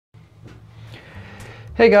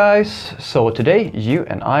Hey guys, so today you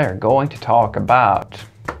and I are going to talk about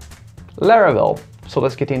Laravel. So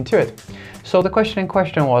let's get into it. So the question in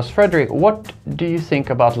question was, Frederick, what do you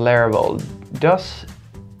think about Laravel? Does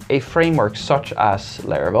a framework such as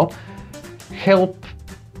Laravel help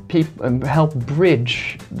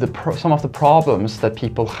bridge some of the problems that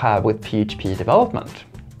people have with PHP development?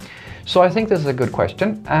 So I think this is a good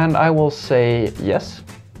question, and I will say yes.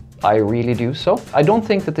 I really do so. I don't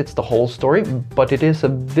think that it's the whole story, but it is a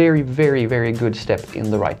very, very, very good step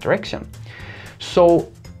in the right direction.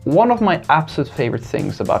 So one of my absolute favorite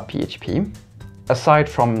things about PHP, aside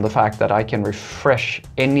from the fact that I can refresh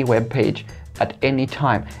any web page at any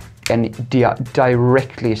time and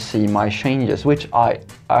directly see my changes, which I'm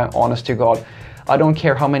honest to God, I don't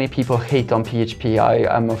care how many people hate on PHP.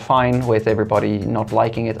 I am fine with everybody not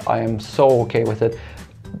liking it. I am so okay with it.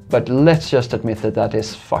 But let's just admit that that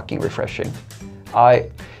is fucking refreshing.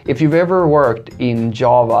 If you've ever worked in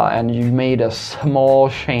Java and you made a small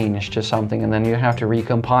change to something and then you have to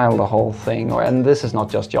recompile the whole thing, and this is not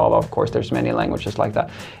just Java, of course, there's many languages like that.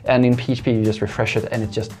 And in PHP you just refresh it and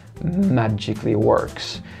it just magically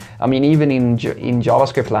works. I mean, even in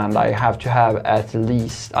JavaScript land, I have to have at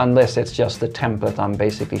least, unless it's just the template I'm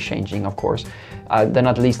basically changing, of course, then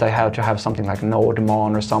at least I have to have something like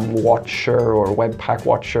NodeMon or some watcher or Webpack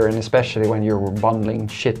watcher, and especially when you're bundling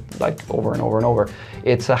shit like over and over and over,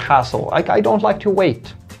 it's a hassle. I don't like to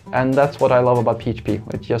wait, and that's what I love about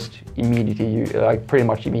PHP. It just immediately, pretty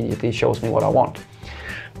much immediately shows me what I want.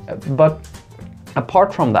 But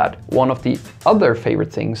apart from that, one of the other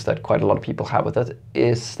favorite things that quite a lot of people have with it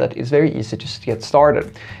is that it's very easy to get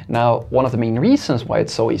started. Now, one of the main reasons why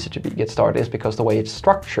it's so easy to get started is because the way it's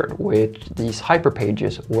structured with these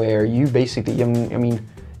hyperpages, where you basically, I mean,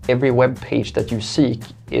 every web page that you seek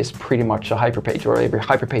is pretty much a hyperpage, or every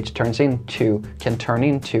hyperpage can turn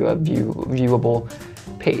into a viewable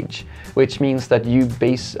page, which means that you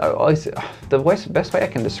the best way I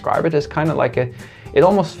can describe it is kind of like it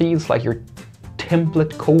almost feels like you're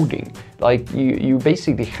template coding. Like you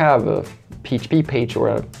basically have a PHP page or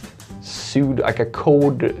a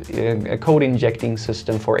code injecting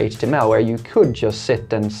system for HTML, where you could just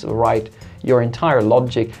sit and write your entire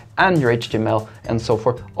logic and your HTML and so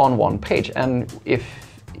forth on one page. And if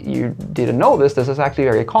you didn't know this is actually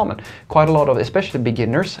very common. Quite a lot of, especially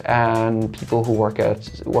beginners and people who work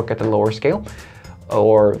at a lower scale,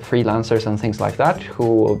 or freelancers and things like that,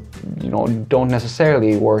 who don't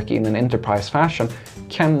necessarily work in an enterprise fashion,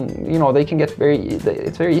 it's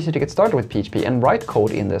very easy to get started with PHP and write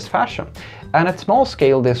code in this fashion. And at small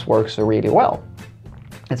scale this works really well.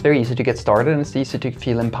 It's very easy to get started and it's easy to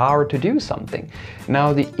feel empowered to do something.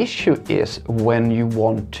 Now the issue is when you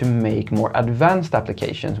want to make more advanced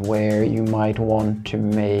applications, where you might want to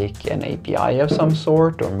make an API of some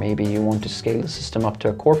sort, or maybe you want to scale the system up to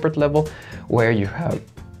a corporate level, where you have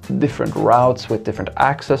different routes with different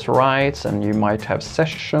access rights, and you might have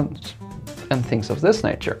sessions and things of this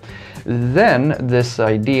nature. Then this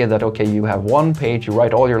idea that, okay, you have one page, you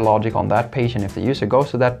write all your logic on that page, and if the user goes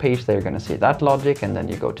to that page, they're going to see that logic, and then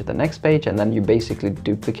you go to the next page, and then you basically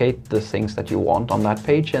duplicate the things that you want on that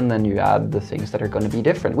page, and then you add the things that are going to be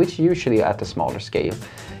different, which usually at a smaller scale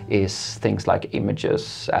is things like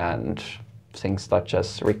images and things such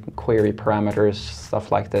as query parameters,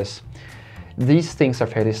 stuff like this. These things are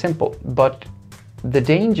fairly simple, but the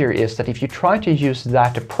danger is that if you try to use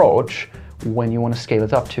that approach when you want to scale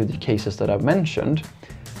it up to the cases that I've mentioned,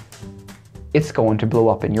 it's going to blow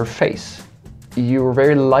up in your face. You're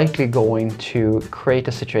very likely going to create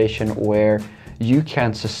a situation where you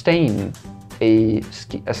can't sustain a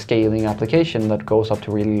scaling application that goes up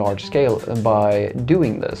to really large scale by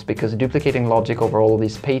doing this, because duplicating logic over all of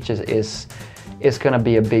these pages is going to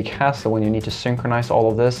be a big hassle when you need to synchronize all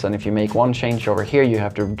of this, and if you make one change over here, you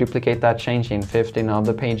have to duplicate that change in 15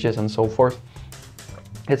 other pages and so forth.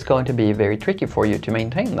 It's going to be very tricky for you to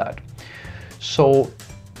maintain that. So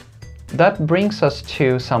that brings us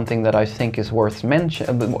to something that I think is worth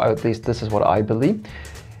mentioning, at least this is what I believe.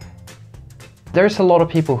 There's a lot of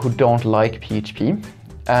people who don't like PHP,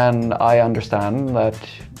 and I understand that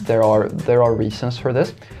there are reasons for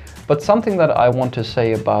this. But something that I want to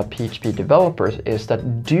say about PHP developers is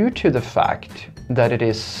that due to the fact that it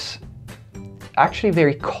is actually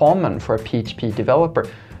very common for a PHP developer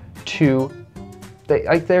to the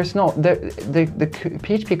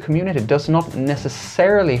PHP community does not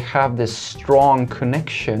necessarily have this strong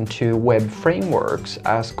connection to web frameworks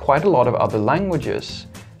as quite a lot of other languages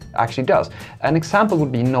actually does. An example would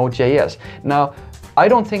be Node.js. Now, I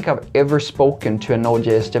don't think I've ever spoken to a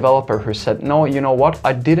Node.js developer who said, no, you know what,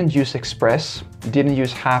 I didn't use Express, didn't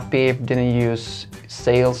use Happy, didn't use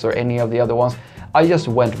Sales or any of the other ones. I just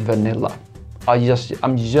went vanilla.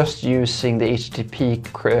 I'm just using the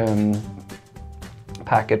HTTP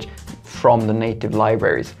package from the native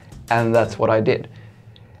libraries, and that's what I did.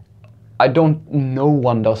 No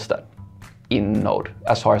one does that in Node,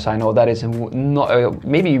 as far as I know. That is not,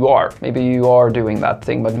 maybe you are doing that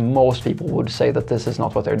thing, but most people would say that this is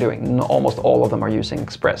not what they're doing. Almost all of them are using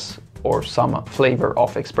Express or some flavor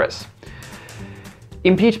of Express.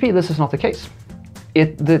 In PHP, this is not the case.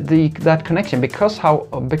 That connection,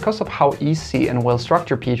 because of how easy and well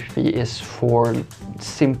structured PHP is for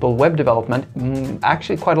simple web development,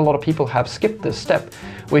 actually quite a lot of people have skipped this step,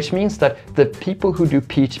 which means that the people who do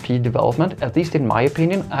PHP development, at least in my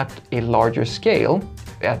opinion, at a larger scale,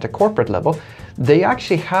 at a corporate level, they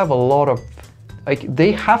actually have a lot of,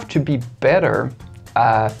 they have to be better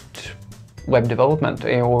at web development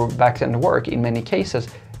or back-end work in many cases,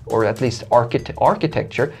 or at least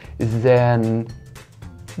architecture, than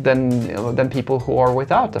people who are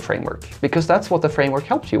without the framework, because that's what the framework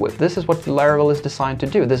helps you with. This is what Laravel is designed to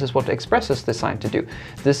do. This is what Express is designed to do.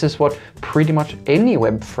 This is what pretty much any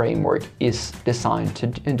web framework is designed to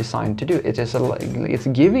do. It's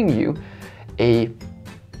giving you a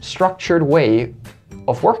structured way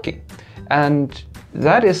of working, and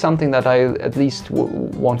that is something that I at least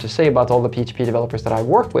want to say about all the PHP developers that I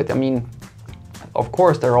worked with. I mean, of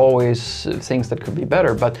course, there are always things that could be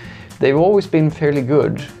better, but they've always been fairly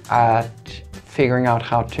good at figuring out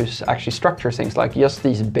how to actually structure things, like just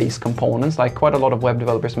these base components. Like quite a lot of web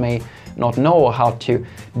developers may not know how to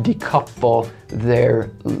decouple their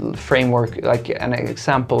framework. Like an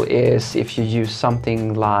example is if you use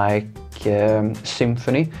something like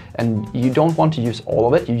Symfony and you don't want to use all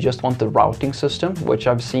of it, you just want the routing system, which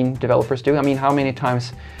I've seen developers do. I mean, how many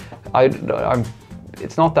times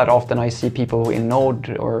it's not that often I see people in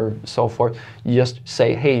Node or so forth just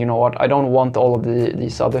say, hey, you know what, I don't want all of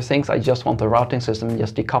these other things, I just want the routing system, and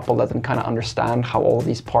just decouple that and kind of understand how all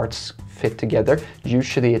these parts fit together.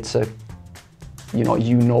 Usually it's you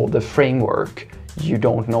know the framework, you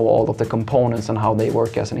don't know all of the components and how they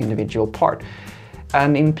work as an individual part.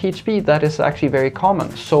 And in PHP, that is actually very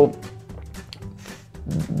common. So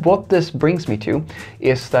what this brings me to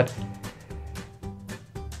is that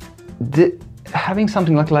having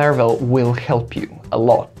something like Laravel will help you a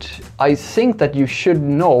lot. I think that you should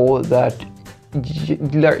know that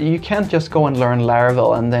you can't just go and learn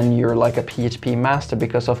Laravel and then you're like a PHP master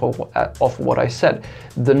because of what I said.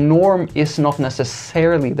 The norm is not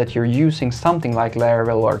necessarily that you're using something like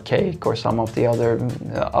Laravel or Cake or some of the other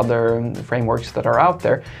frameworks that are out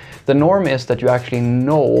there. The norm is that you actually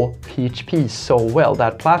know PHP so well,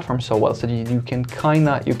 that platform so well, so that you can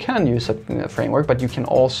use a framework, but you can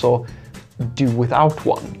also do without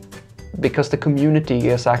one, because the community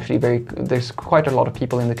is actually there's quite a lot of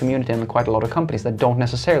people in the community and quite a lot of companies that don't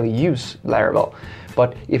necessarily use Laravel.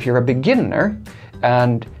 But if you're a beginner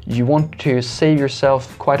and you want to save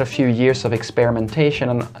yourself quite a few years of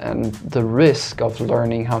experimentation and the risk of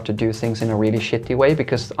learning how to do things in a really shitty way,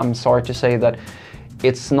 because I'm sorry to say that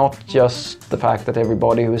it's not just the fact that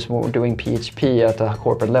everybody who's doing PHP at a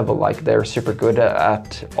corporate level, like they're super good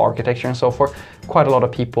at architecture and so forth. Quite a lot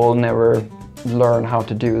of people never learn how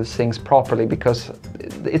to do things properly because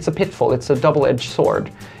it's a pitfall. It's a double-edged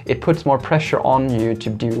sword. It puts more pressure on you to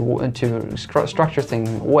structure things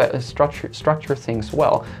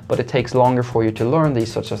well, but it takes longer for you to learn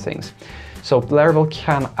these sorts of things. So Laravel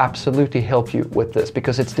can absolutely help you with this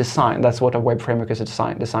because it's designed, that's what a web framework is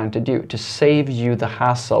designed to do, to save you the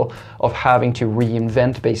hassle of having to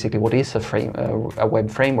reinvent basically what is a web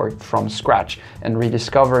framework from scratch and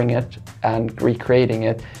rediscovering it and recreating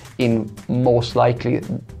it in most likely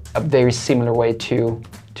a very similar way to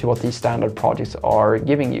what these standard projects are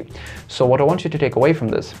giving you. So what I want you to take away from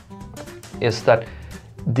this is that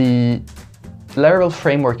the Laravel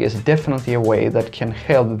framework is definitely a way that can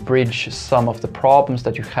help bridge some of the problems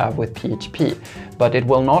that you have with PHP, but it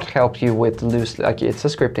will not help you with it's a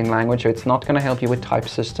scripting language, so it's not going to help you with type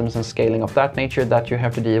systems and scaling of that nature that you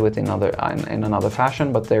have to deal with in another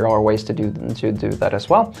fashion, but there are ways to do that as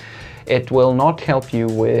well. It will not help you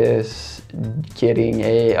with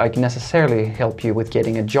necessarily help you with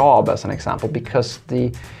getting a job, as an example, because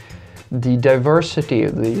the diversity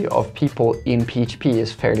of people in PHP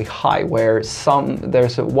is fairly high, where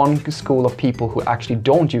there's one school of people who actually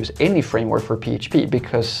don't use any framework for PHP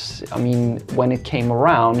because, I mean, when it came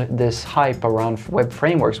around, this hype around web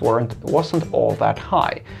frameworks wasn't all that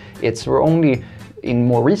high. We're only in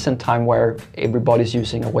more recent time where everybody's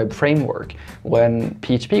using a web framework. When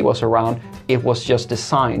PHP was around, it was just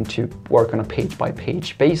designed to work on a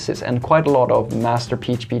page-by-page basis, and quite a lot of master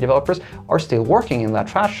PHP developers are still working in that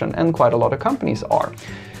fashion, and quite a lot of companies are.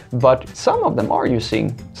 but some of them are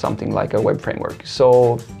using something like a web framework.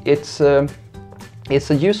 So it's a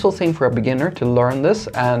useful thing for a beginner to learn this,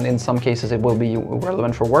 and in some cases it will be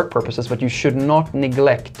relevant for work purposes, but you should not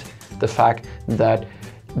neglect the fact that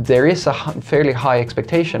there is a fairly high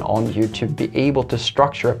expectation on you to be able to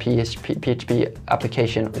structure a PHP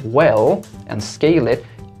application well and scale it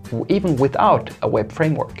even without a web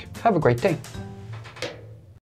framework. Have a great day.